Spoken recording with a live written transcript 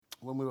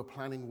When we were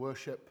planning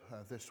worship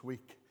this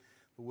week,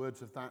 the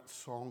words of that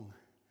song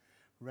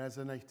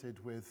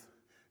resonated with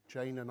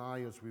Jane and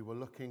I as we were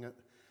looking at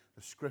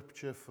the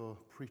scripture for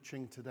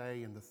preaching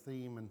today and the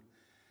theme, and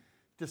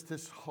just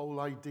this whole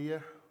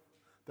idea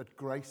that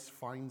grace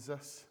finds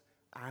us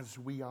as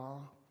we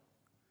are.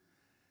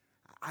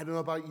 I don't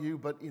know about you,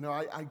 but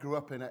I grew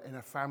up in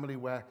a family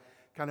where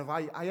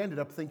I ended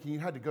up thinking you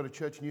had to go to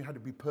church and you had to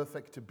be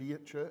perfect to be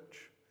at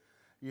church.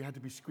 You had to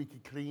be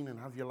squeaky clean and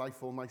have your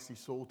life all nicely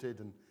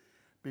sorted and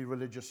be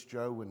religious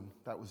Joe, and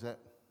that was it.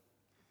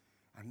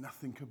 And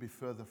nothing could be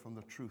further from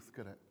the truth,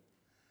 could it?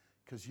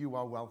 Because you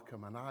are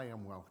welcome and I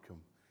am welcome,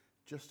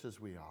 just as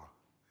we are.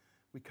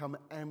 We come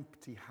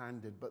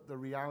empty-handed, but the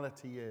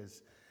reality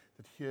is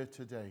that here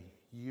today,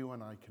 you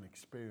and I can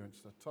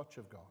experience the touch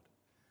of God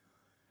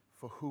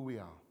for who we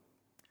are.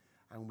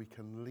 And we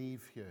can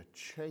leave here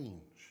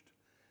changed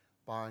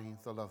by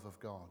the love of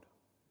God.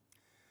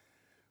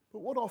 But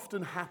what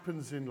often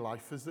happens in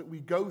life is that we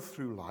go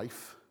through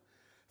life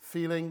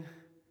feeling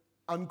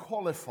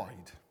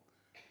unqualified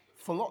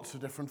for lots of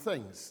different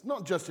things,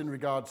 not just in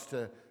regards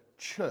to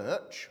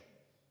church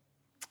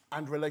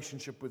and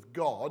relationship with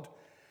God,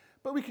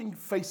 but we can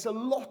face a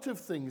lot of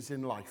things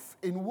in life,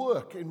 in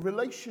work, in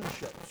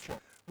relationships,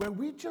 where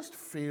we just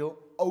feel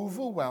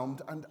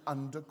overwhelmed and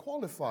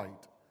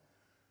underqualified.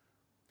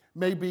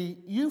 Maybe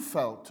you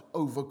felt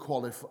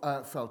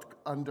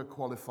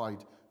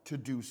underqualified to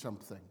do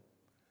something.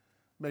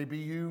 Maybe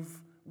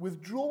you've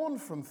withdrawn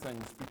from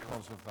things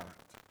because of that.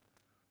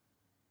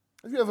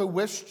 Have you ever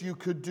wished you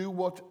could do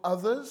what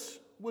others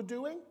were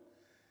doing?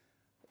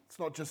 It's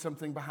not just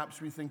something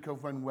perhaps we think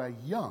of when we're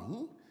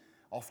young.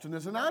 Often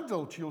as an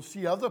adult, you'll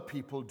see other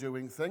people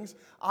doing things.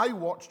 I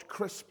watched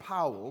Chris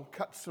Powell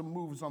cut some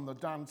moves on the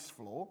dance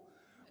floor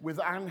with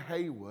Anne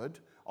Hayward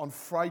on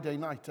Friday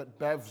night at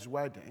Bev's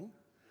wedding.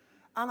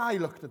 And I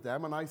looked at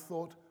them and I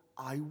thought,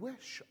 I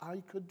wish I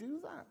could do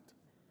that.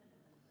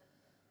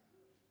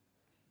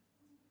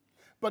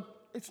 But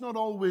it's not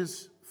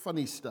always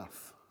funny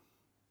stuff.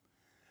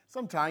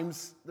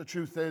 Sometimes the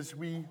truth is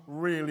we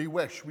really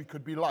wish we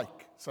could be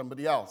like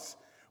somebody else.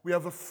 We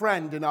have a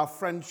friend in our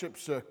friendship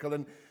circle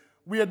and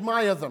we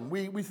admire them.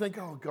 We think,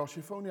 oh gosh,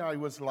 if only I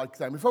was like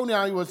them. If only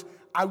I was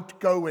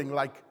outgoing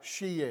like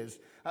she is,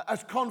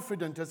 as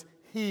confident as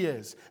he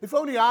is. If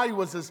only I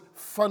was as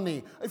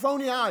funny. If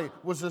only I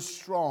was as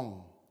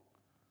strong.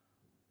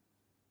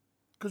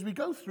 Because we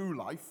go through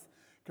life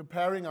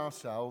comparing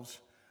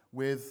ourselves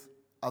with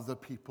other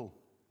people.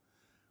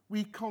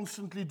 We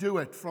constantly do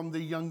it from the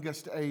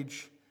youngest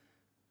age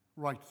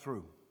right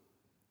through.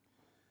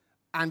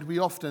 And we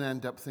often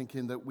end up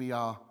thinking that we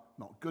are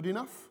not good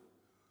enough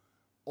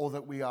or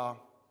that we are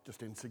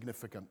just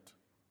insignificant.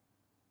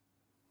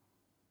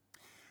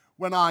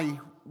 When I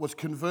was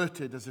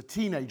converted as a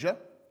teenager,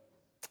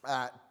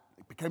 I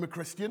became a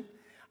Christian,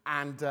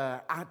 and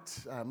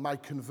at my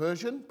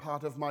conversion,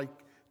 part of my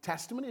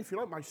testimony, if you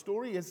like, my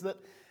story, is that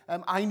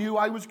I knew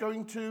I was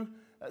going to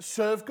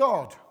serve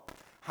God.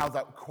 How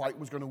that quite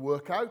was going to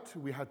work out,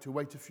 we had to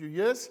wait a few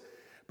years.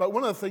 But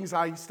one of the things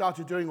I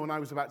started doing when I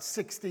was about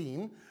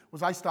 16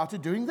 was I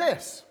started doing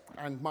this.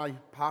 And my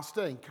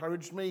pastor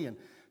encouraged me and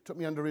took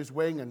me under his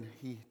wing, and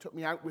he took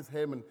me out with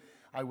him, and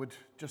I would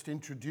just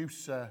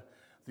introduce the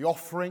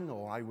offering,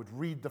 or I would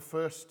read the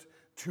first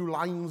 2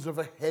 lines of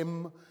a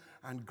hymn,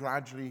 and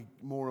gradually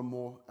more and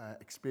more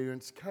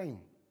experience came.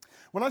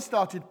 When I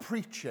started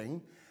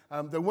preaching,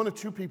 there were 1 or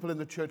 2 people in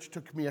the church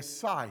took me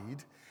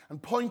aside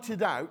and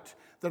pointed out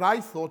that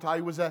I thought I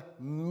was a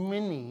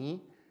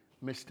mini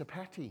Mr.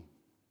 Petty.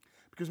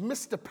 Because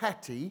Mr.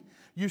 Petty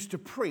used to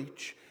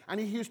preach, and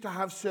he used to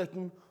have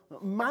certain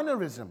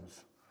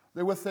mannerisms.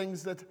 There were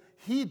things that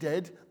he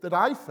did that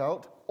I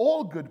felt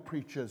all good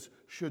preachers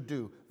should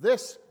do,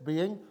 this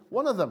being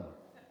one of them.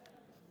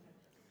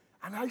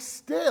 And I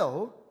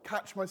still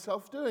catch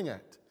myself doing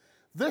it.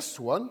 This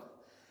one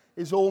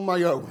is all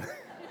my own.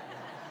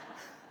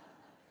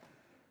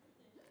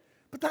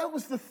 But that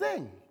was the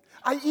thing.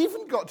 I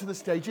even got to the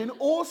stage, in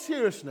all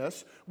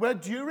seriousness, where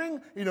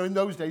during, in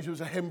those days it was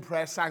a hymn,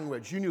 prayer,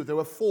 sandwich. You knew there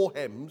were 4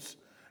 hymns,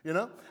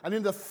 And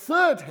in the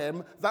 3rd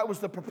hymn, that was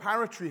the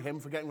preparatory hymn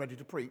for getting ready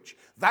to preach.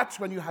 That's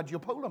when you had your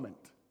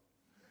polament.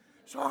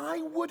 So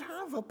I would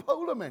have a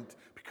polament,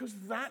 because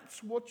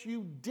that's what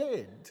you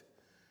did.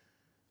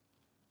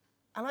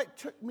 And it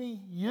took me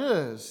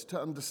years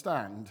to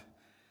understand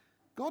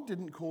God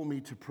didn't call me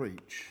to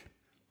preach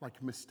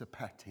like Mr.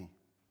 Petty.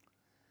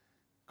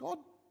 God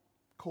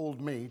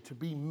called me to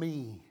be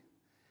me.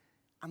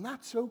 And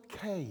that's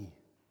okay.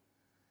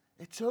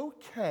 It's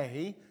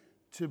okay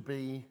to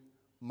be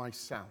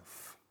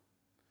myself.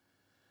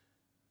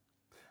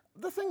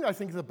 The thing I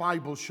think the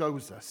Bible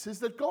shows us is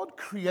that God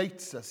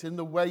creates us in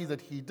the way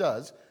that he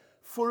does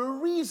for a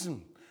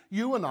reason.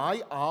 You and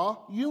I are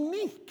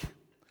unique.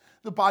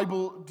 The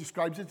Bible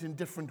describes it in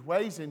different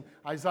ways. In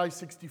Isaiah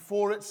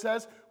 64 it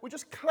says, we're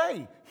just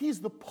clay.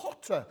 He's the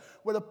potter.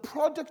 We're a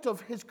product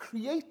of his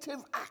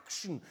creative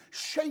action,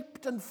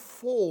 shaped and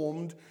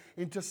formed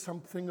into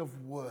something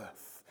of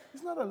worth.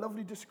 Isn't that a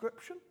lovely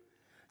description?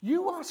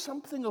 You are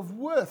something of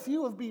worth.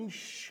 You have been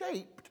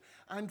shaped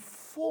and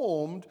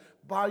formed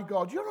by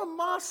God. You're a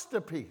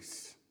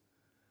masterpiece.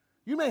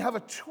 You may have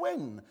a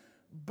twin,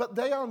 but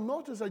they are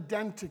not as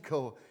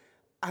identical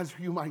as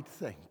you might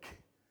think.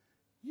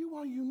 You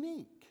are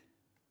unique.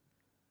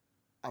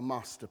 A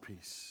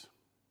masterpiece.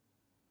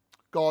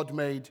 God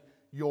made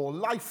your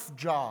life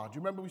jar. Do you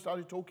remember we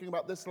started talking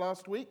about this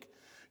last week?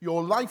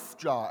 Your life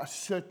jar, a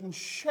certain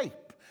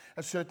shape,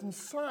 a certain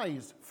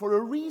size, for a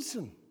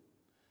reason.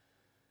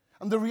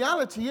 And the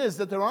reality is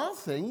that there are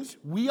things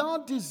we are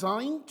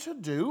designed to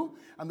do,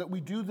 and that we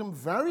do them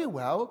very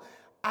well,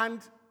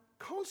 and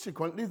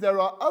consequently there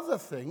are other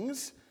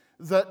things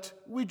that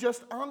we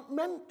just aren't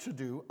meant to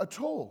do at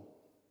all.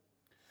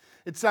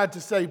 It's sad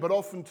to say, but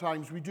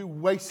oftentimes we do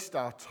waste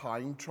our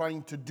time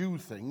trying to do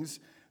things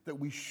that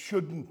we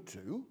shouldn't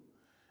do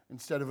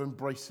instead of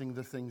embracing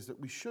the things that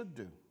we should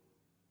do.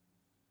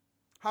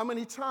 How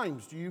many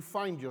times do you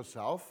find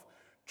yourself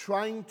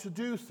trying to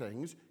do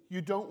things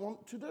you don't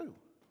want to do?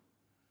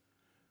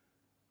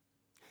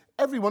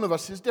 Every one of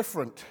us is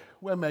different.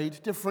 We're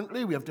made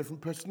differently. We have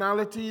different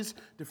personalities,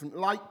 different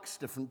likes,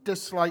 different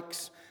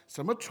dislikes.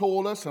 Some are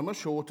taller, some are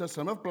shorter,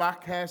 some have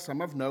black hair, some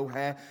have no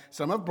hair,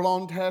 some have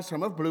blonde hair,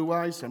 some have blue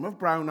eyes, some have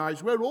brown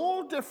eyes. We're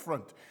all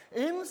different,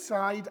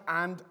 inside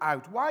and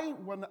out. Why,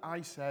 when I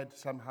said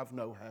some have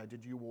no hair,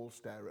 did you all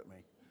stare at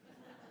me?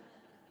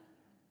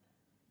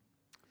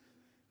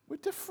 We're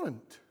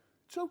different.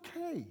 It's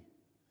okay.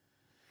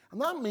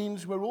 And that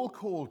means we're all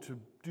called to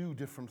do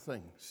different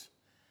things.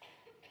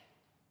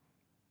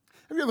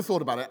 Have you ever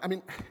thought about it? I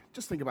mean,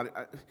 just think about it.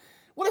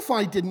 What if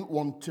I didn't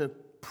want to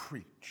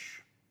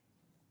preach?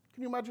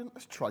 Can you imagine?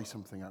 Let's try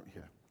something out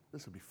here.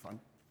 This will be fun.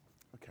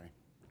 Okay.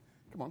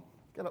 Come on,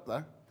 get up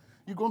there.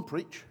 You go and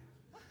preach.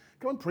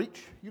 Go and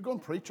preach. You go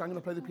and preach. I'm going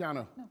to play the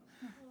piano. No.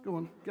 Go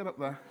on, get up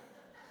there.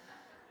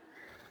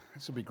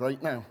 This will be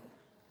great now.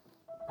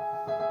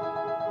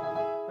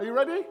 Are you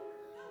ready?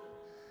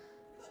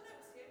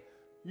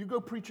 You go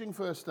preaching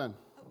first then.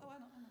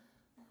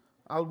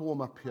 I'll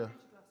warm up here.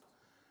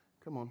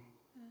 Come on.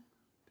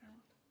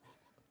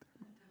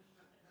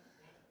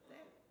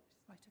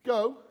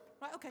 Go.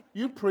 Right, okay.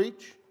 You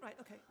preach. Right,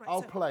 okay. Right,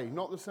 I'll play,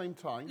 not at the same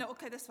time. No,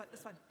 okay, that's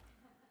fine.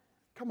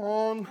 Come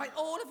on. Right,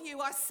 all of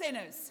you are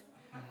sinners,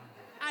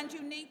 and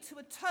you need to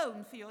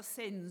atone for your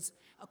sins,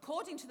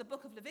 according to the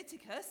book of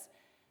Leviticus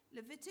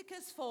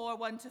 4,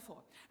 1-4.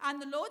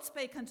 And the Lord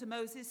spake unto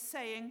Moses,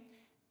 saying,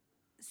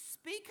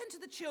 Speak unto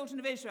the children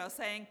of Israel,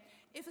 saying,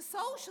 If a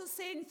soul shall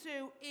sin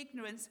through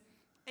ignorance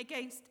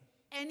against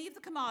any of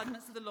the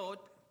commandments of the Lord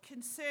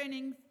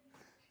concerning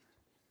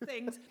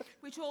things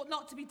which ought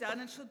not to be done,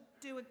 and shall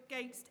do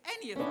against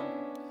any of them.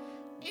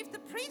 If the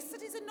priest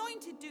that is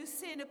anointed do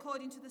sin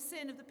according to the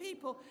sin of the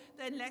people,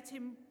 then let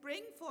him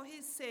bring for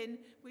his sin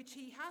which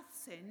he hath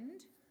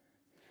sinned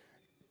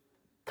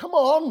Come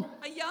on.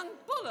 a young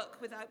bullock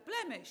without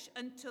blemish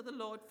unto the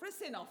Lord for a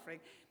sin offering.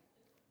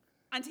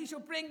 And he shall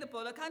bring the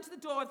bullock unto the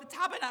door of the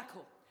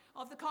tabernacle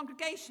of the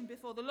congregation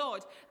before the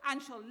Lord,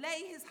 and shall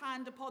lay his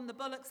hand upon the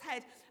bullock's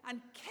head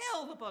and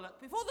kill the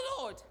bullock before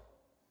the Lord.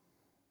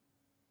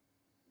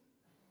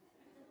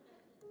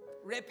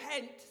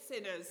 Repent,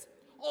 sinners,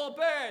 or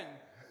burn.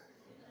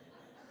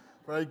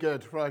 Very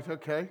good. Right,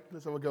 okay.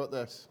 Let's have a go at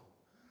this.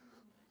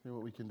 See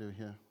what we can do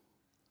here.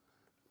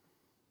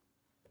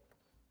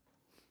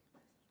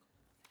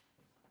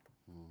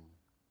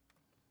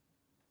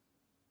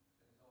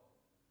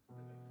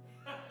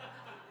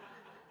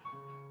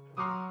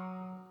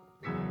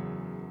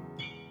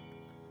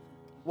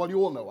 Well,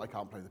 you all know I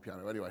can't play the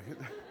piano anyway.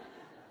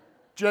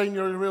 Jane,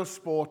 you're a real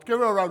sport. Give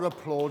her a round of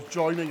applause,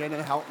 joining in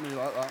and helping me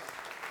like that.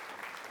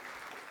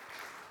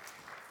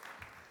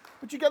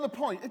 But you get the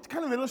point. It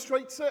kind of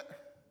illustrates it.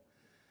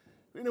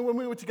 You know, when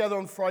we were together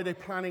on Friday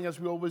planning, as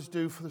we always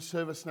do for the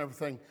service and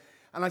everything,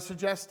 and I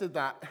suggested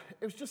that,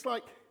 it was just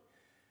like,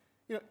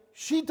 you know,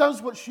 she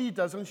does what she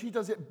does, and she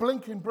does it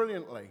blinking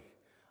brilliantly.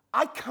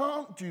 I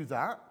can't do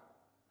that.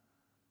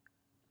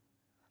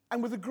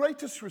 And with the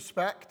greatest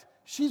respect,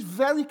 she's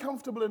very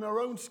comfortable in her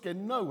own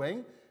skin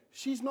knowing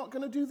she's not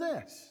going to do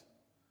this.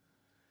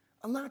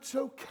 And that's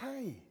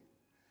okay.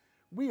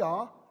 We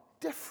are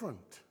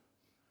different.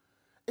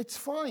 It's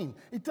fine.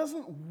 It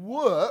doesn't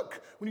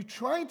work when you're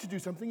trying to do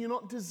something you're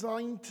not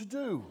designed to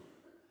do.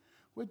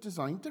 We're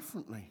designed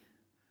differently.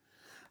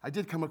 I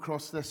did come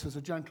across this as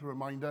a gentle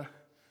reminder.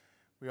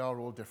 We are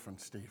all different,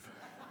 Steve.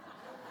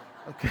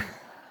 Okay.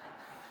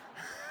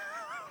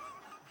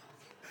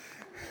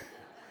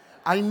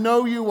 I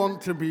know you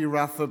want to be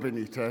Rafa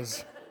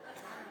Benitez,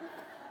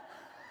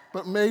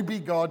 but maybe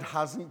God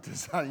hasn't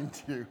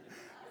designed you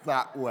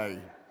that way.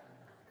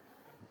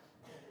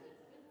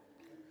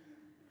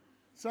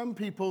 Some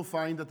people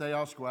find that they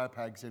are square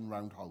pegs in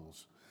round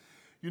holes.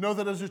 You know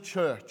that as a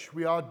church,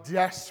 we are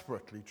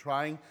desperately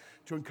trying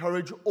to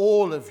encourage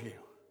all of you.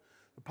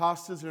 The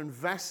pastors are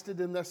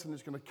invested in this, and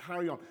it's going to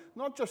carry on,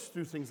 not just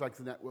through things like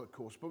the network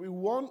course, but we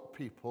want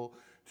people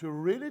to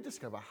really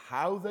discover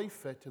how they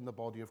fit in the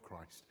body of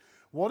Christ.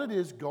 what it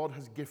is God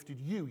has gifted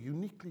you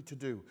uniquely to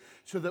do,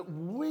 so that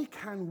we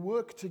can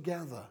work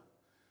together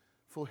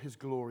for his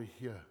glory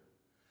here.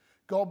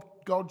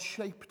 God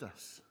shaped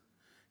us.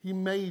 He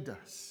made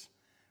us.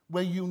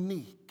 We're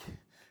unique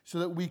so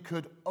that we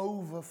could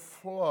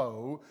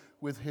overflow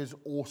with his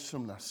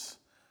awesomeness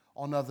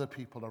on other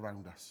people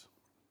around us.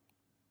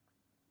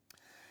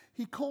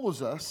 He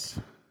calls us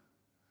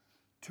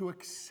to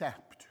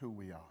accept who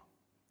we are.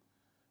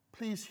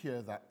 Please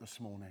hear that this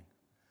morning.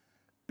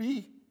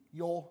 Be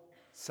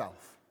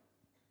yourself.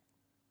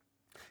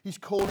 He's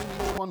calling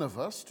each one of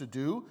us to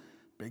do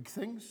big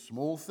things,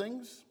 small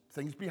things,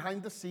 things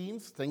behind the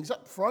scenes, things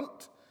up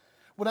front.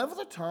 Whatever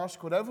the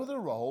task, whatever the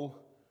role,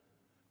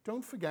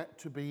 don't forget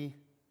to be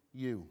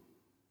you.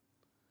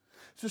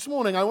 So this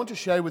morning I want to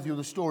share with you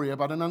the story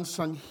about an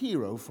unsung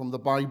hero from the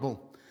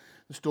Bible.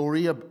 The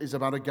story is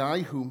about a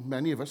guy who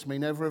many of us may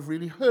never have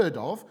really heard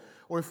of,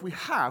 or if we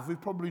have, we've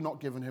probably not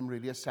given him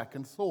really a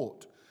second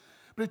thought.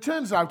 But it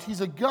turns out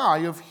he's a guy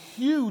of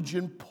huge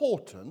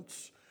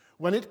importance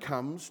when it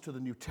comes to the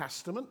New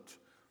Testament,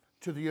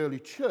 to the early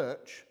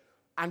church,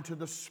 and to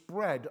the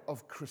spread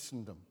of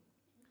Christendom.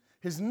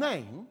 His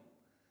name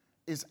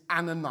is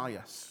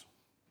Ananias,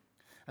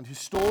 and his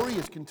story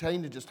is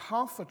contained in just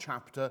half a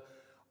chapter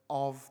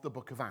of the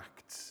book of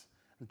Acts,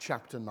 in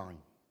chapter 9.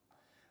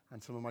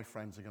 And some of my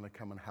friends are going to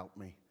come and help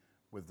me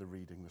with the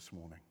reading this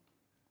morning.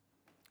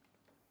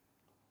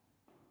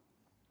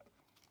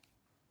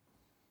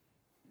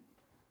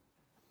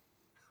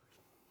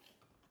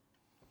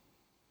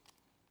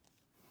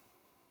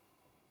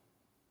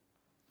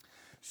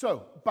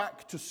 So,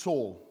 back to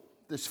Saul,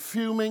 this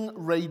fuming,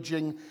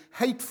 raging,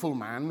 hateful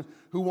man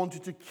who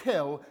wanted to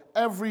kill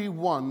every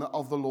one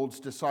of the Lord's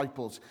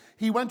disciples.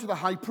 He went to the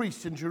high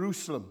priest in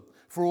Jerusalem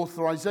for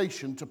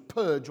authorization to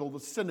purge all the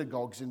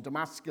synagogues in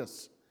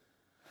Damascus,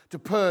 to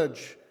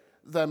purge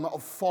them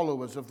of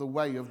followers of the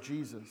way of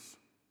Jesus.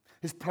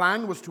 His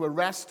plan was to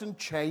arrest and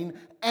chain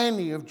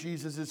any of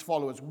Jesus'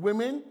 followers,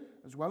 women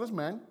as well as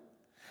men,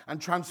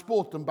 and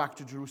transport them back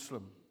to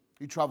Jerusalem.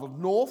 He traveled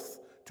north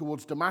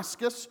towards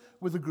Damascus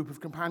with a group of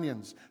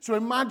companions. So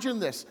imagine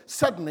this.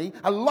 Suddenly,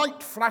 a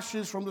light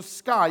flashes from the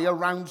sky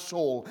around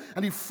Saul,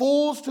 and he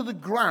falls to the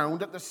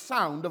ground at the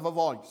sound of a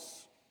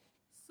voice.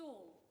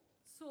 Saul,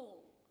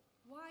 Saul,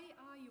 why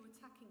are you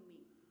attacking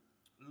me?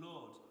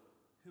 Lord,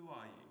 who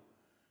are you?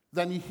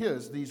 Then he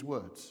hears these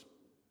words.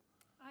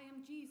 I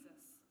am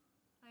Jesus.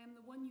 I am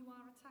the one you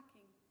are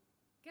attacking.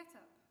 Get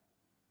up.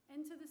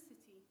 Enter the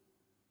city.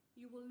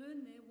 You will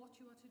learn there what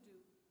you are to do.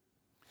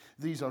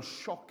 These are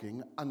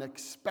shocking,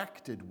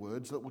 unexpected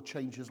words that will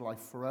change his life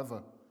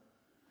forever.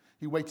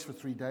 He waits for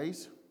 3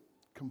 days,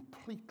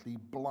 completely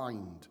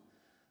blind.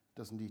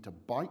 Doesn't eat a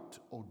bite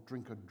or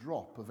drink a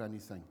drop of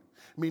anything.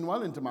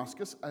 Meanwhile, in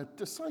Damascus, a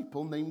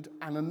disciple named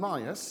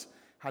Ananias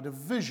had a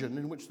vision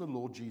in which the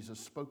Lord Jesus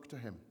spoke to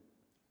him.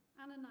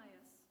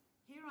 Ananias,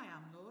 Here I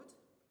am, Lord.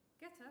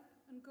 get up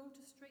and go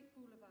to Straight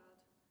Boulevard.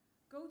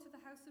 Go to the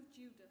house of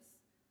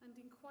Judas and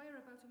inquire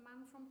about a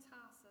man from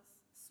Tarsus,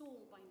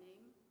 Saul by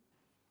name.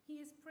 He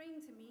is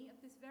praying to me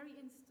at this very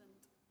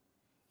instant.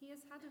 He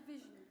has had a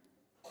vision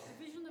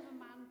of a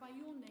man by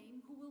your name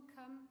who will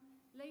come,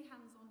 lay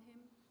hands on him,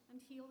 and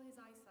heal his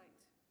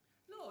eyesight.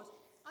 Lord,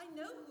 I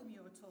know whom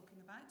you are talking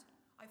about.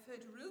 I've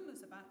heard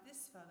rumours about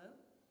this fellow.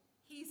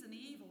 He's an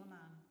evil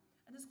man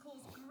and has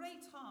caused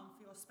great harm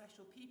for your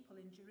special people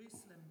in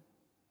Jerusalem.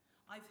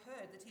 I've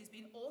heard that he's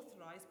been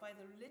authorised by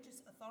the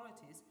religious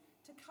authorities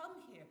to come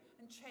here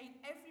and chain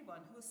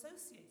everyone who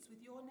associates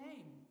with your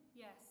name.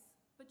 Yes,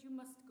 but you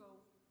must go.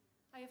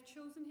 I have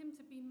chosen him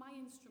to be my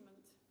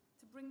instrument,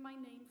 to bring my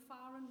name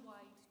far and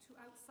wide, to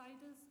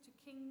outsiders, to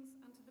kings,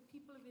 and to the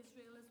people of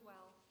Israel as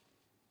well.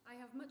 I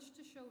have much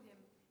to show him,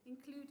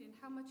 including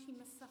how much he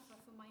must suffer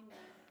for my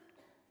name.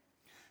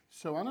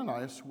 So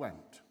Ananias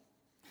went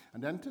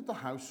and entered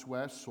the house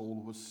where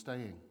Saul was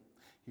staying.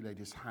 He laid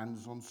his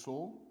hands on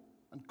Saul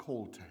and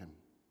called to him.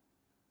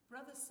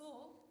 Brother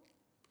Saul,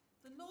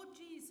 the Lord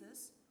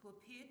Jesus, who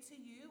appeared to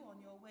you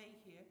on your way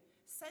here,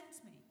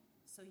 sent me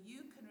so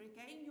you can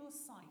regain your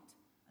sight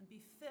and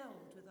be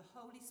filled with the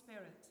Holy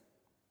Spirit.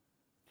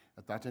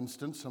 At that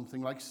instant,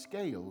 something like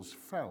scales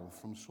fell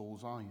from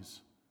Saul's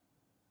eyes,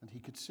 and he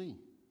could see.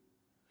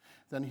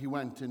 Then he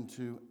went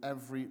into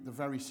the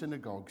very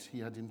synagogues he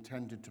had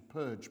intended to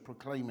purge,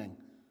 proclaiming,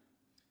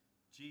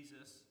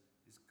 Jesus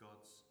is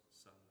God's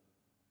Son.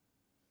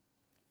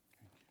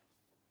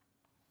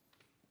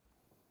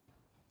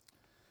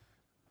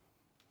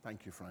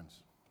 Thank you,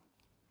 friends.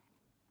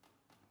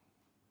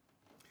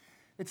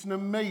 It's an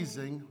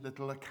amazing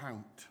little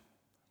account.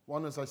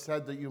 One, as I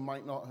said, that you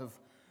might not have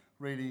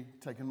really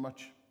taken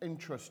much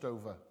interest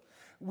over.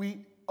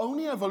 We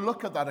only ever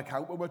look at that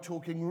account when we're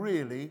talking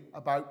really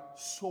about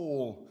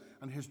Saul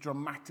and his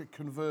dramatic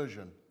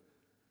conversion.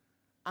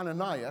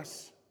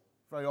 Ananias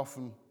very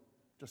often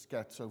just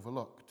gets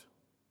overlooked.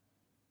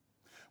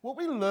 What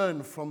we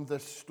learn from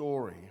this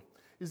story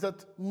is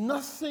that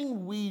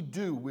nothing we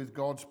do with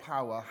God's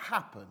power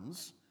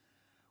happens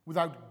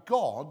without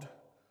God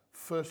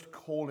first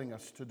calling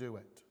us to do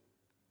it.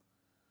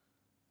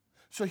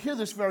 So hear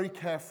this very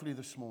carefully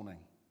this morning.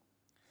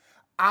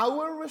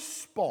 Our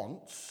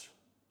response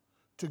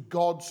to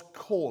God's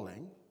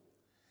calling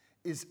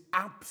is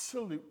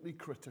absolutely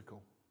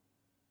critical.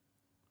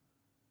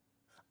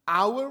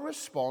 Our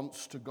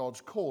response to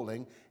God's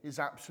calling is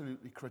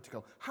absolutely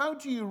critical. How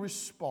do you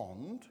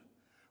respond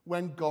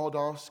when God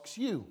asks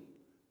you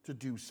to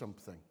do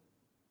something?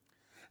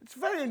 It's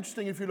very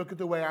interesting if you look at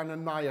the way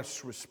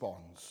Ananias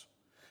responds.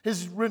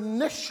 His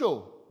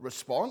initial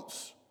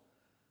response,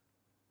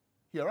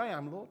 "Here I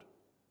am, Lord."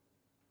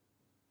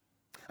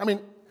 I mean,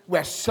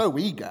 we're so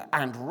eager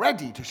and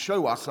ready to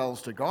show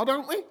ourselves to God,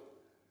 aren't we?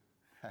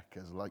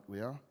 Heckers like we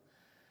are.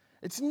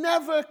 It's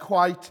never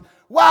quite,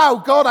 "Wow,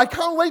 God, I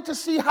can't wait to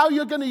see how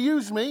you're going to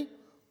use me."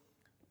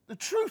 The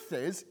truth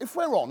is, if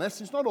we're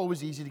honest, it's not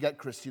always easy to get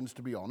Christians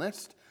to be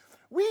honest.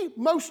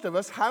 Most of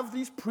us have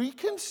these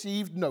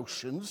preconceived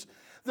notions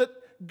that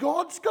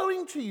God's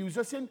going to use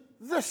us in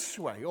this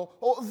way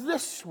or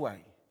this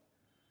way.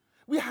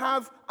 We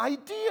have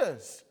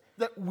ideas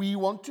that we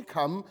want to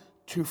come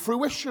to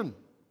fruition.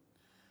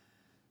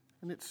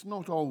 And it's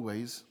not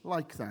always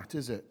like that,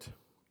 is it?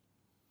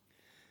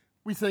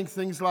 We think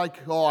things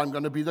like, I'm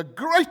going to be the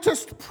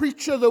greatest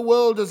preacher the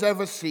world has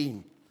ever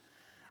seen.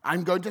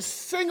 I'm going to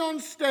sing on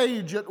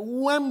stage at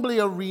Wembley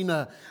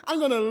Arena. I'm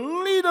going to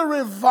lead a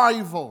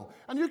revival.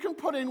 And you can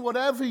put in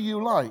whatever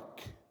you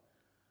like.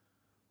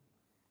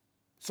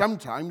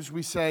 Sometimes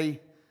we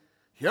say,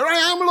 "Here I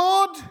am,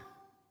 Lord."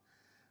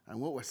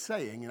 And what we're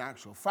saying in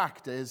actual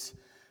fact is,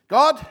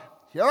 "God,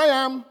 here I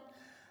am,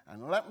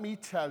 and let me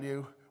tell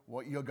you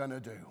what you're going to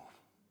do."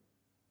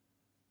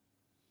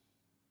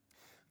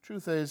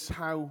 Truth is,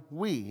 how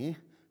we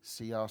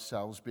see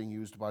ourselves being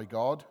used by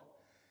God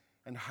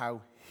and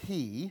how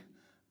He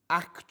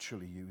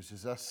actually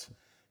uses us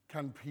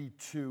can be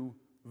two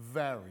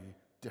very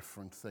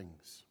different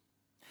things.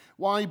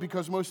 Why?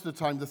 Because most of the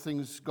time the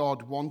things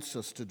God wants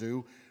us to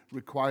do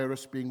require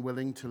us being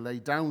willing to lay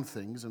down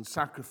things and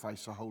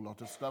sacrifice a whole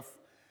lot of stuff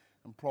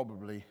and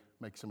probably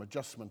make some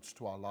adjustments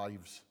to our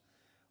lives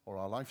or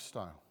our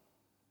lifestyle.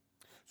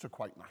 So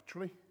quite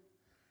naturally,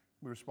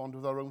 we respond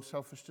with our own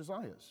selfish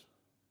desires.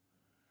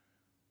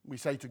 We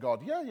say to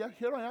God, yeah,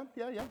 here I am,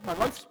 yeah. My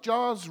life's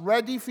jar's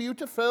ready for you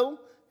to fill,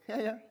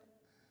 yeah.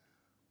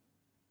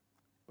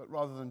 But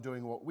rather than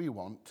doing what we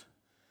want,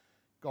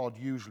 God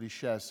usually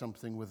shares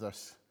something with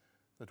us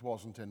that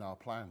wasn't in our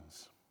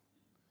plans.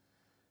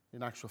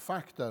 In actual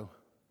fact, though,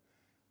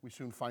 we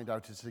soon find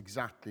out it's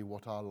exactly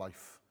what our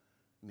life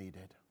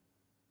needed.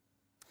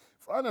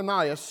 For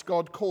Ananias,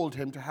 God called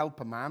him to help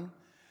a man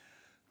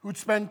who'd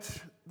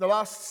spent the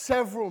last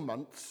several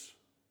months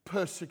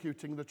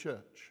persecuting the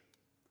church.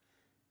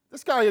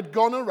 This guy had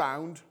gone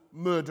around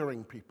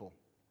murdering people.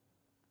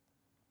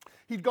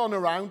 He'd gone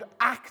around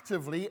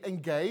actively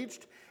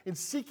engaged in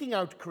seeking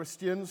out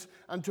Christians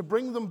and to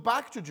bring them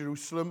back to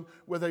Jerusalem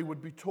where they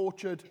would be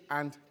tortured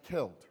and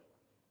killed.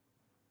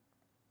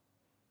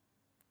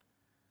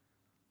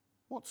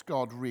 What's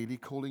God really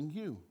calling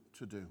you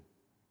to do?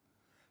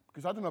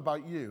 Because I don't know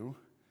about you,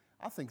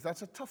 I think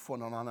that's a tough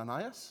one on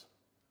Ananias.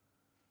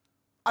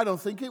 I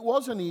don't think it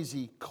was an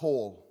easy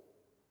call.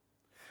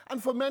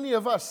 And for many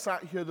of us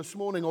sat here this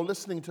morning or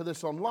listening to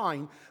this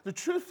online, the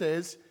truth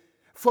is,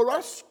 for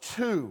us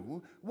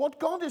too, what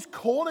God is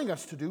calling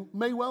us to do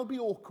may well be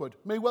awkward,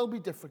 may well be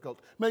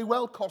difficult, may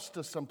well cost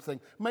us something,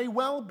 may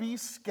well be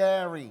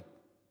scary.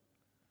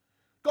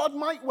 God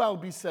might well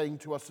be saying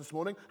to us this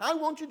morning, I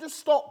want you to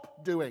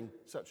stop doing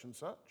such and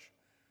such.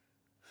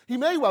 He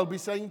may well be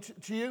saying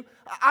to you,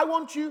 I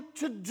want you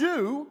to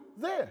do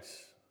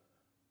this.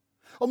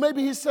 Or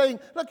maybe he's saying,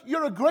 look,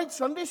 you're a great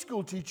Sunday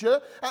school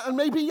teacher, and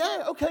maybe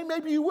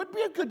you would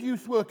be a good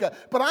youth worker,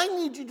 but I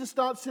need you to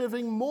start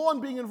serving more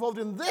and being involved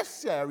in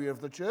this area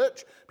of the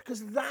church,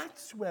 because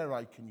that's where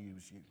I can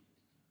use you.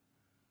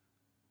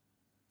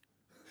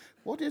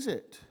 What is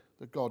it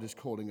that God is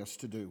calling us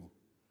to do?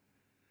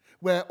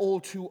 Where all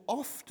too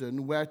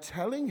often we're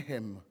telling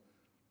him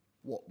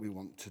what we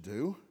want to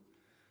do,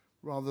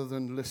 rather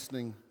than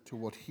listening to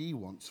what he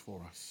wants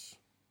for us.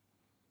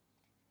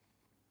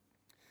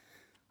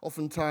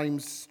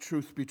 Oftentimes,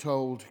 truth be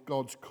told,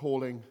 God's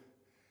calling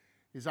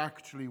is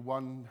actually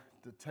one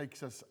that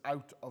takes us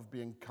out of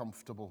being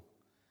comfortable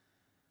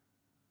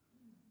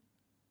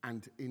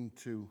and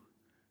into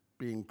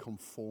being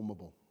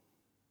conformable,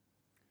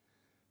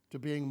 to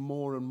being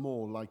more and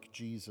more like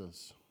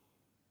Jesus.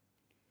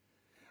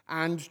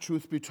 And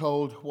truth be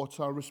told, what's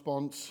our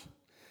response?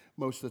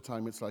 Most of the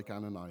time it's like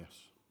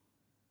Ananias.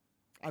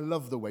 I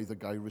love the way the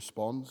guy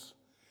responds.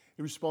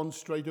 He responds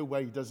straight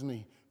away, doesn't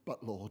he?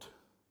 But Lord,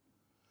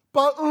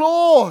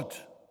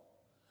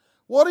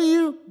 what are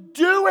you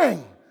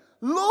doing?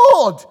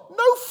 Lord,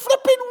 no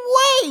flipping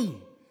way.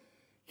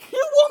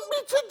 You want me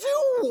to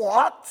do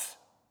what?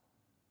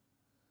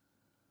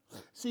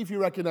 See if you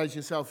recognize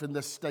yourself in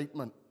this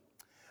statement.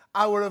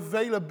 Our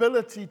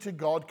availability to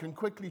God can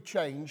quickly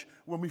change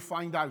when we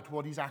find out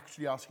what he's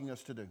actually asking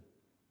us to do.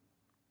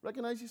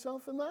 Recognize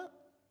yourself in that?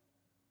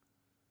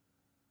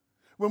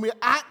 when we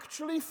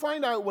actually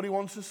find out what he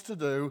wants us to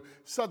do,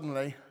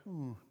 suddenly,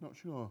 not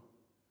sure.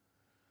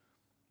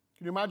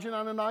 Can you imagine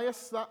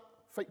Ananias that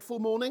fateful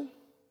morning?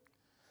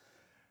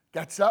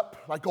 Gets up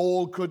like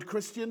all good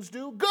Christians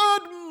do.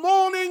 Good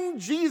morning,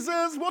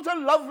 Jesus. What a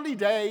lovely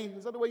day.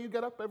 Is that the way you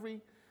get up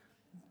every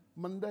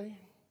Monday?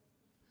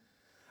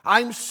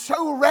 I'm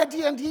so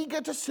ready and eager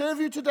to serve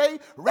you today.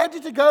 Ready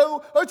to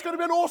go. Oh, it's going to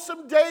be an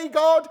awesome day,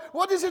 God.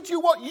 What is it you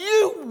want?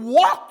 You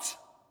what?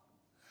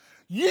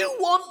 You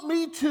want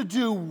me to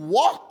do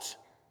what?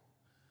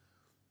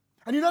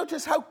 And you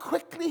notice how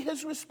quickly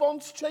his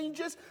response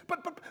changes.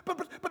 But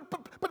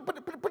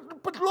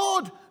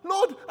Lord,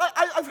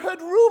 I've heard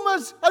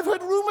rumors. I've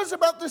heard rumors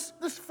about this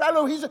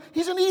fellow. He's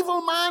an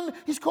evil man.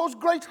 He's caused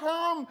great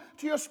harm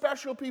to your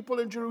special people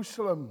in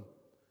Jerusalem.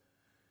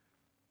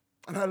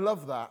 And I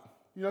love that.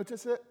 You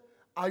notice it?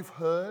 I've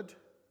heard.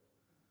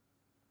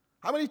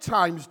 How many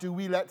times do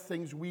we let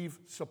things we've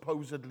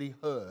supposedly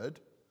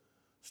heard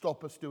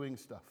stop us doing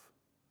stuff?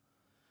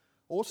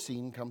 Or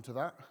seen, come to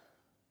that.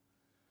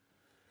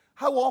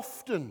 How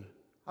often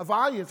have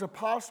I, as a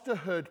pastor,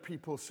 heard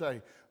people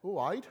say, oh,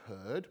 I'd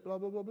heard, blah,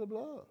 blah, blah, blah,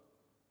 blah.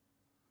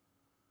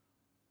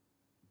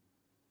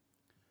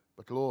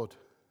 But Lord,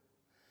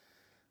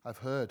 I've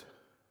heard.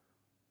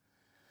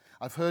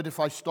 I've heard if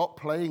I stop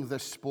playing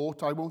this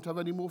sport, I won't have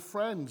any more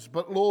friends.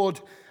 But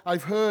Lord,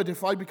 I've heard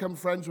if I become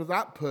friends with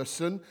that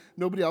person,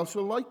 nobody else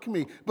will like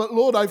me. But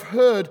Lord, I've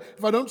heard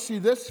if I don't see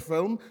this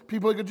film,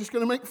 people are just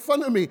going to make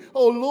fun of me.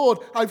 Oh Lord,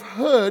 I've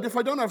heard if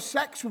I don't have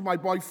sex with my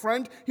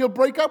boyfriend, he'll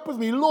break up with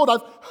me. Lord,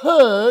 I've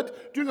heard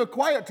during a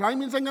quiet time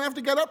means I'm going to have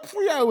to get up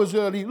 3 hours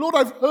early. Lord,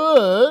 I've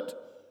heard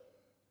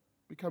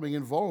becoming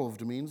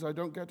involved means I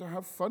don't get to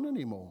have fun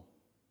anymore.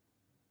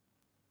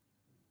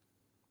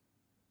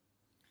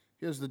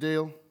 Here's the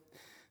deal.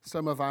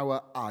 Some of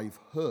our I've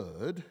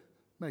heard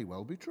may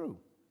well be true,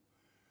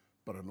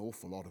 but an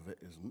awful lot of it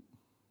isn't.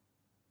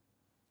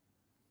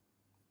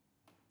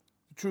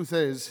 The truth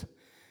is,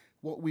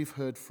 what we've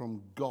heard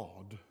from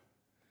God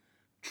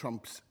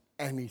trumps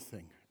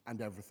anything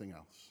and everything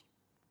else.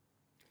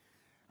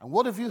 And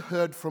what have you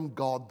heard from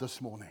God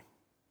this morning?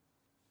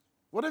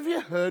 What have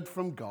you heard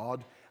from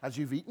God as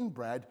you've eaten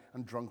bread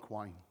and drunk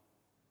wine?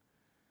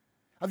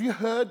 Have you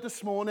heard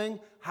this morning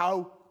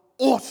how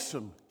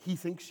awesome he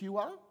thinks you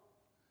are?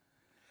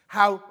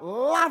 How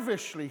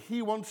lavishly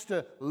he wants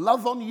to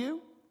love on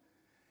you?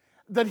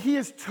 That he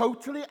is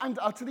totally and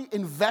utterly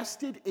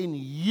invested in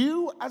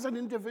you as an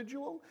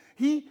individual?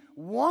 He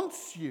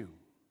wants you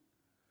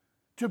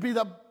to be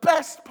the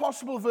best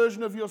possible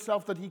version of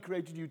yourself that he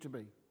created you to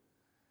be.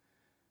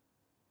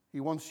 He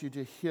wants you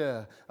to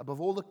hear,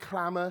 above all the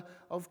clamor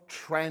of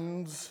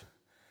trends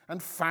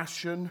and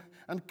fashion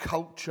and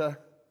culture,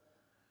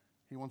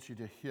 he wants you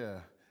to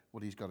hear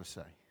what he's got to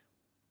say.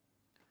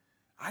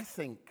 I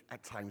think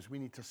at times we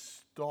need to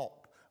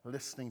stop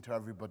listening to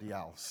everybody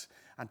else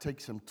and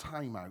take some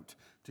time out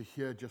to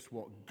hear just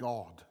what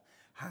God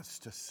has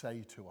to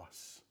say to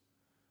us.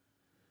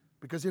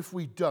 Because if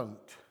we don't,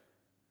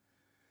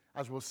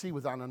 as we'll see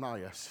with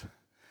Ananias,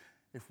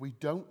 if we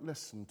don't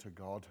listen to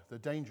God, the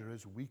danger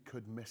is we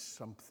could miss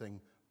something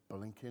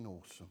blinking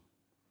awesome.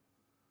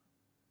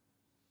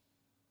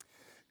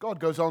 God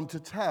goes on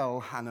to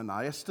tell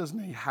Ananias,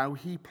 doesn't he, how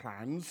he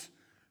plans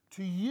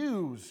to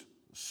use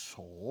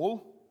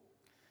Saul.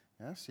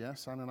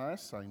 Yes,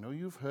 Ananias, I know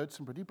you've heard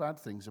some pretty bad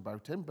things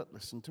about him, but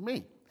listen to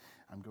me.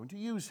 I'm going to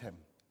use him.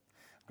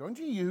 I'm going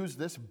to use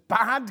this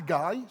bad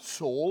guy,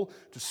 Saul,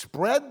 to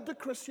spread the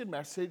Christian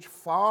message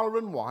far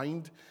and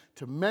wide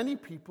to many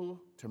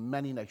people, to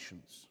many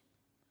nations.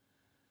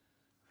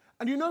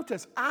 And you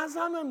notice, as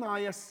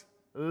Ananias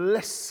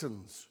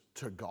listens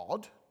to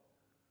God,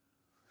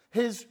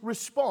 his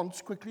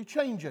response quickly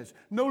changes.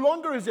 No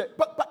longer is it,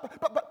 but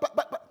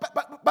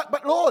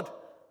Lord.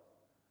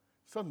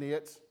 Suddenly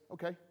it's,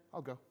 okay,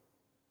 I'll go.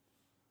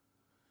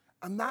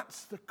 And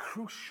that's the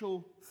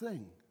crucial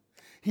thing.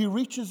 He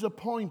reaches a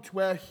point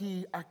where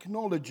he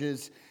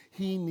acknowledges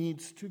he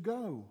needs to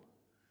go.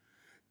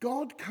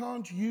 God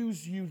can't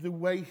use you the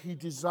way he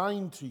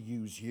designed to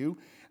use you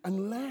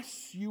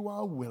unless you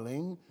are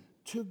willing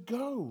to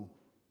go.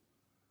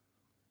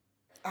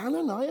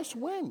 Ananias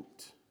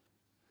went.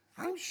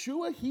 I'm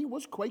sure he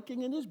was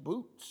quaking in his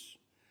boots.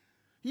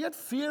 He had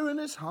fear in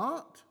his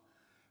heart.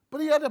 But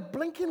he had a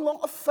blinking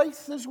lot of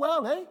faith as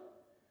well, eh?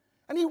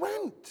 And he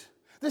went.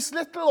 This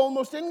little,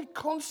 almost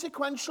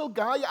inconsequential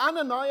guy,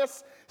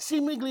 Ananias,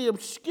 seemingly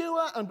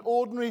obscure and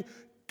ordinary,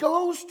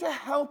 goes to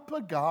help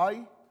a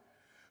guy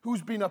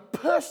who's been a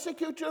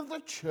persecutor of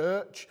the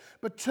church,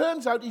 but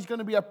turns out he's going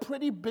to be a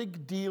pretty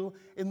big deal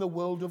in the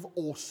world of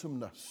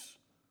awesomeness.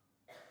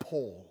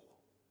 Paul.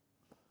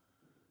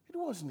 It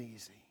wasn't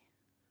easy.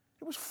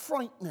 It was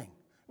frightening.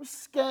 It was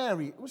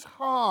scary. It was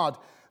hard.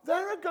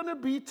 There are going to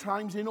be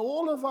times in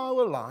all of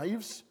our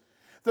lives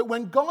that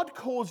when God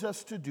calls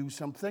us to do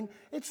something,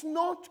 it's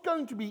not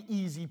going to be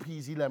easy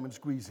peasy lemon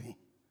squeezy.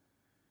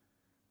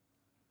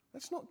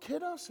 Let's not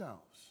kid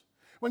ourselves.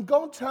 When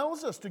God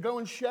tells us to go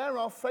and share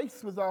our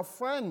faith with our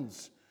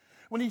friends,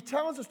 when he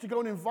tells us to go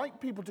and invite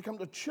people to come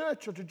to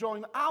church or to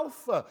join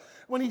Alpha,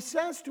 when he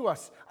says to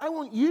us, I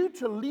want you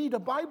to lead a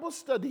Bible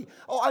study,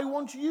 or I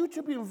want you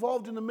to be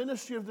involved in the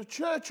ministry of the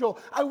church, or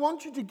I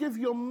want you to give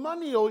your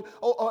money or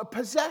a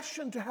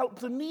possession to help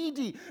the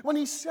needy, when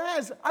he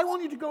says, I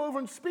want you to go over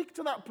and speak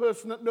to that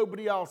person that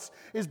nobody else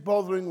is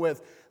bothering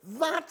with,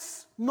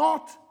 that's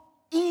not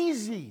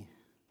easy.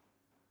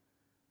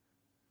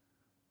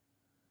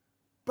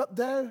 But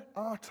there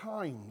are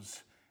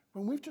times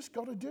when we've just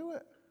got to do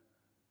it.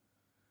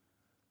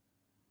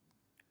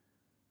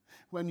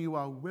 When you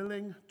are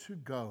willing to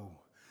go,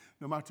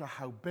 no matter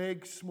how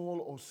big,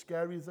 small, or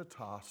scary the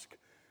task,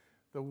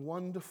 the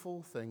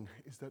wonderful thing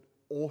is that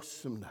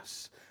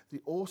awesomeness, the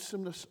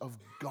awesomeness of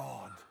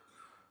God,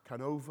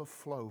 can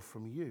overflow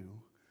from you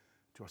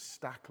to a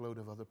stack load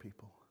of other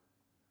people.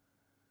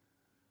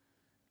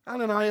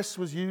 Ananias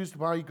was used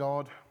by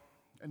God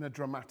in a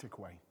dramatic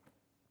way.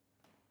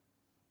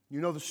 You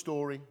know the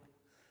story.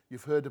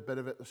 You've heard a bit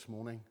of it this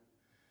morning.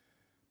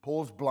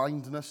 Paul's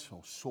blindness,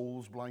 or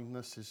Saul's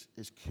blindness,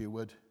 is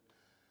cured.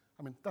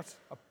 I mean, that's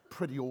a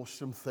pretty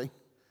awesome thing.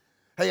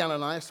 Hey,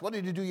 Ananias, what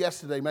did you do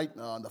yesterday, mate?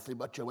 No, nothing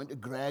much. I went to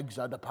Greg's,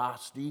 had a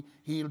pasty,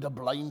 healed a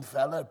blind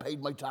fella,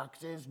 paid my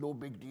taxes, no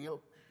big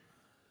deal.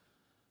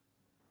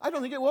 I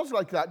don't think it was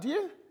like that, do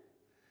you?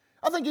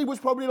 I think he was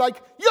probably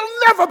like, you'll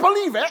never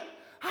believe it.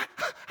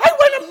 I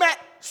went and met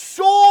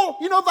Saul,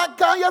 you know that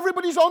guy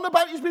everybody's on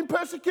about, he's been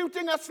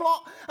persecuting us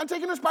lot and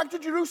taking us back to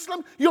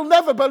Jerusalem. You'll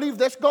never believe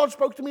this. God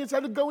spoke to me and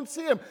said to go and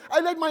see him.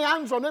 I laid my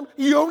hands on him.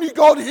 He only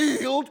got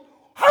healed.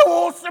 How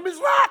awesome is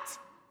that?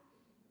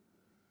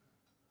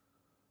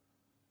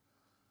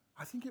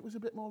 I think it was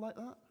a bit more like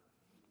that.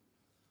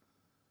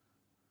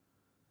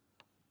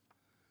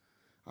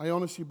 I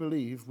honestly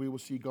believe we will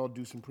see God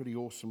do some pretty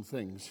awesome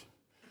things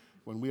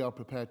when we are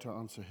prepared to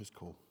answer his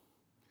call.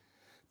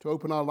 To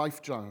open our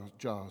life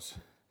jars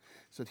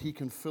so that he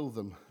can fill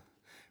them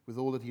with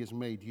all that he has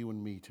made you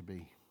and me to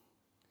be.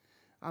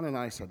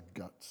 Ananias had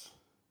guts,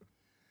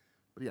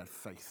 but he had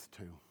faith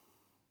too.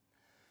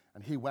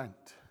 And he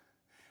went,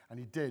 and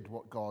he did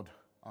what God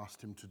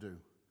asked him to do.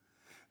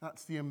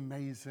 That's the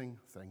amazing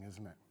thing,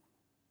 isn't it?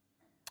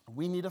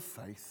 We need a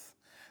faith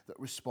that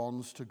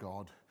responds to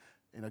God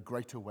in a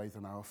greater way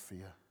than our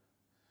fear.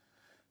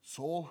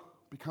 Saul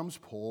becomes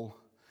Paul.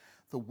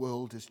 The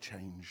world is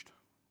changed.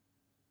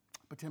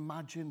 But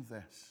imagine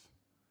this.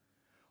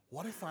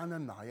 What if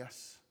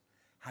Ananias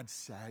had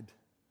said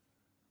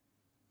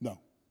no?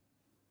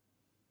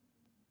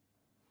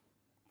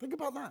 Think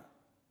about that.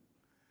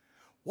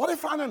 What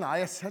if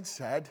Ananias had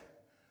said,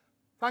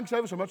 thanks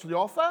ever so much for the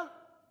offer?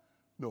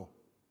 No.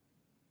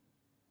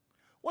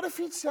 What if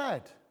he'd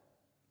said,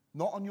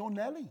 not on your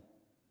Nelly?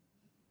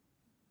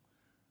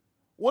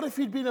 What if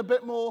he'd been a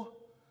bit more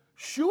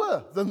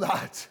sure than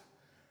that?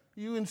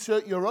 You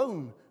insert your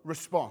own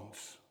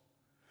response.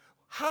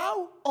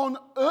 How on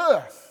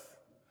earth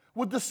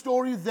would the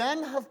story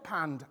then have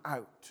panned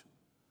out?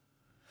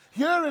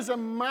 Here is a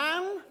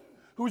man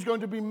who's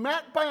going to be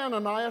met by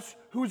Ananias,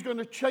 who's going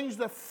to change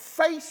the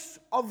face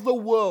of the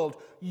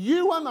world.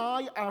 You and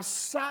I are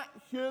sat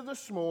here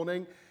this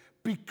morning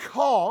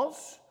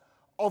because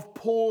of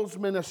Paul's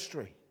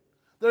ministry.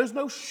 There is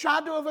no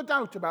shadow of a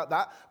doubt about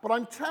that, but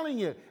I'm telling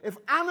you, if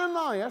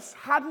Ananias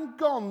hadn't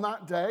gone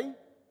that day,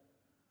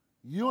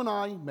 you and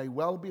I may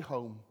well be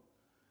home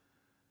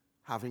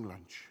having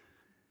lunch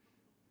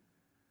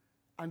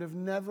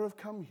and never have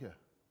come here.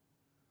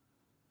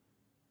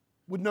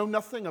 Would know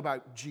nothing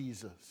about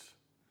Jesus,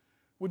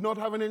 would not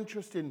have an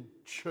interest in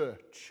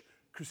church,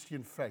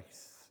 Christian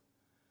faith.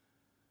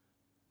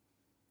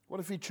 What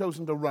if he'd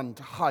chosen to run,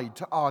 to hide,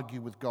 to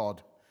argue with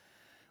God?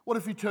 What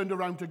if he turned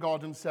around to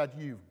God and said,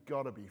 you've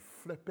got to be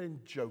flipping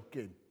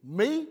joking.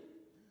 Me?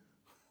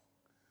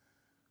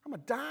 I'm a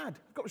dad.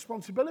 I've got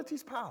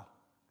responsibilities, pal.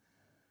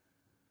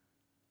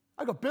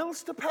 I've got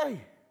bills to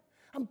pay.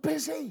 I'm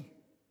busy.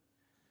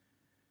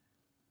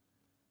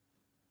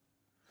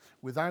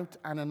 Without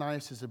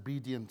Ananias'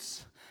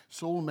 obedience,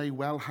 Saul may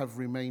well have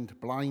remained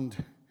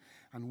blind,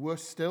 and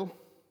worse still,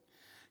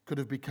 could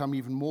have become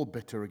even more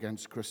bitter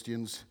against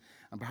Christians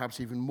and perhaps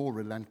even more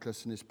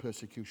relentless in his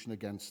persecution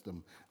against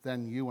them.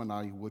 Then you and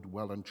I would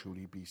well and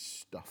truly be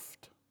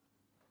stuffed.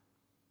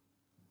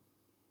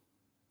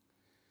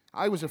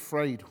 I was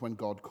afraid when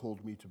God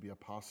called me to be a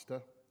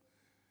pastor.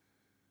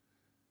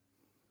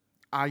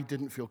 I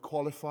didn't feel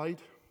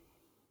qualified.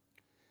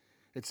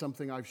 It's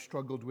something I've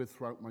struggled with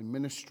throughout my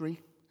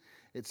ministry.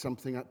 It's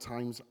something at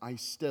times I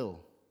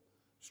still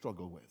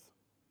struggle with.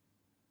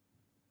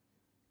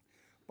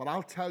 But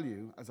I'll tell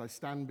you, as I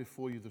stand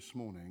before you this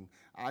morning,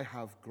 I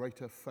have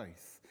greater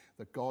faith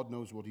that God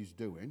knows what he's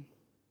doing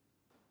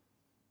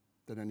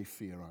than any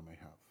fear I may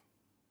have.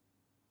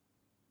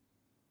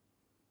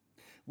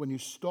 When you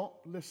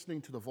stop listening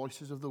to the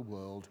voices of the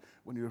world,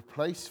 when you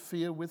replace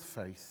fear with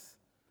faith,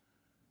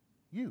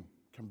 you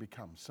can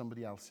become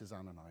somebody else's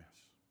Ananias.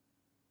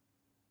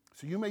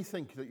 So you may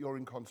think that you're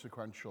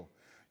inconsequential.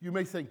 You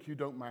may think you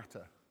don't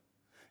matter.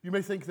 You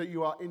may think that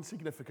you are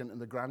insignificant in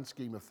the grand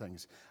scheme of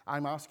things.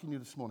 I'm asking you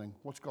this morning,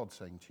 what's God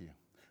saying to you?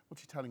 What's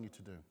he telling you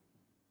to do?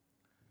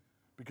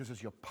 Because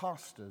as your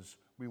pastors,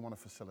 we want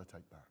to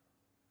facilitate that.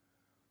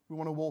 We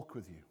want to walk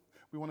with you.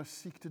 We want to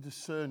seek to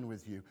discern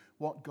with you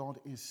what God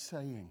is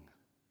saying.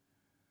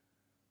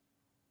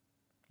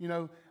 You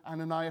know,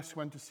 Ananias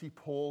went to see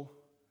Paul.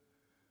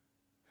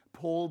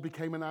 Paul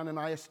became an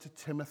Ananias to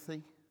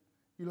Timothy.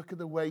 You look at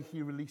the way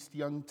he released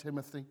young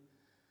Timothy.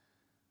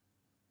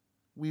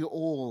 We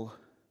all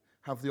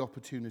have the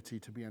opportunity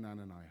to be an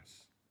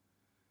Ananias.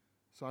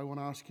 So I want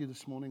to ask you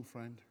this morning,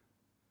 friend,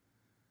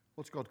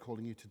 what's God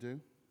calling you to do?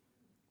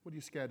 What are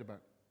you scared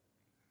about?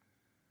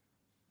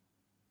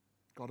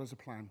 God has a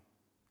plan.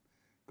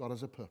 God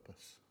has a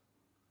purpose.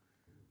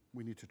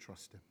 We need to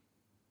trust him.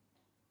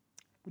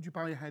 Would you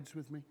bow your heads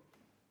with me?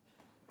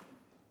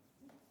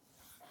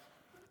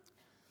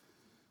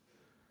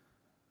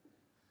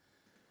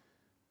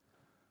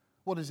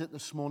 What is it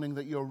this morning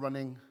that you're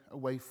running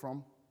away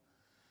from?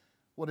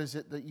 What is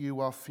it that you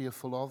are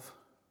fearful of?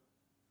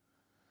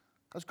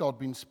 Has God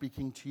been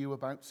speaking to you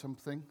about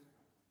something?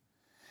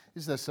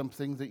 Is there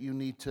something that you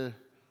need to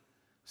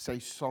say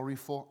sorry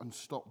for and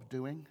stop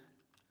doing?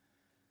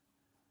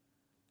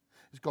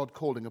 Is God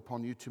calling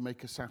upon you to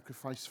make a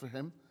sacrifice for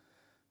him?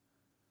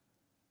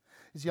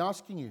 Is he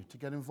asking you to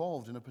get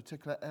involved in a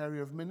particular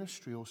area of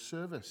ministry or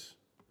service?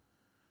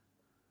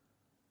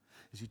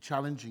 Is he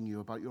challenging you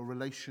about your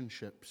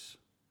relationships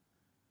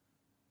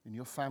in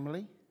your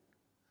family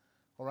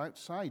or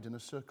outside in a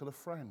circle of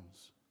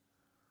friends?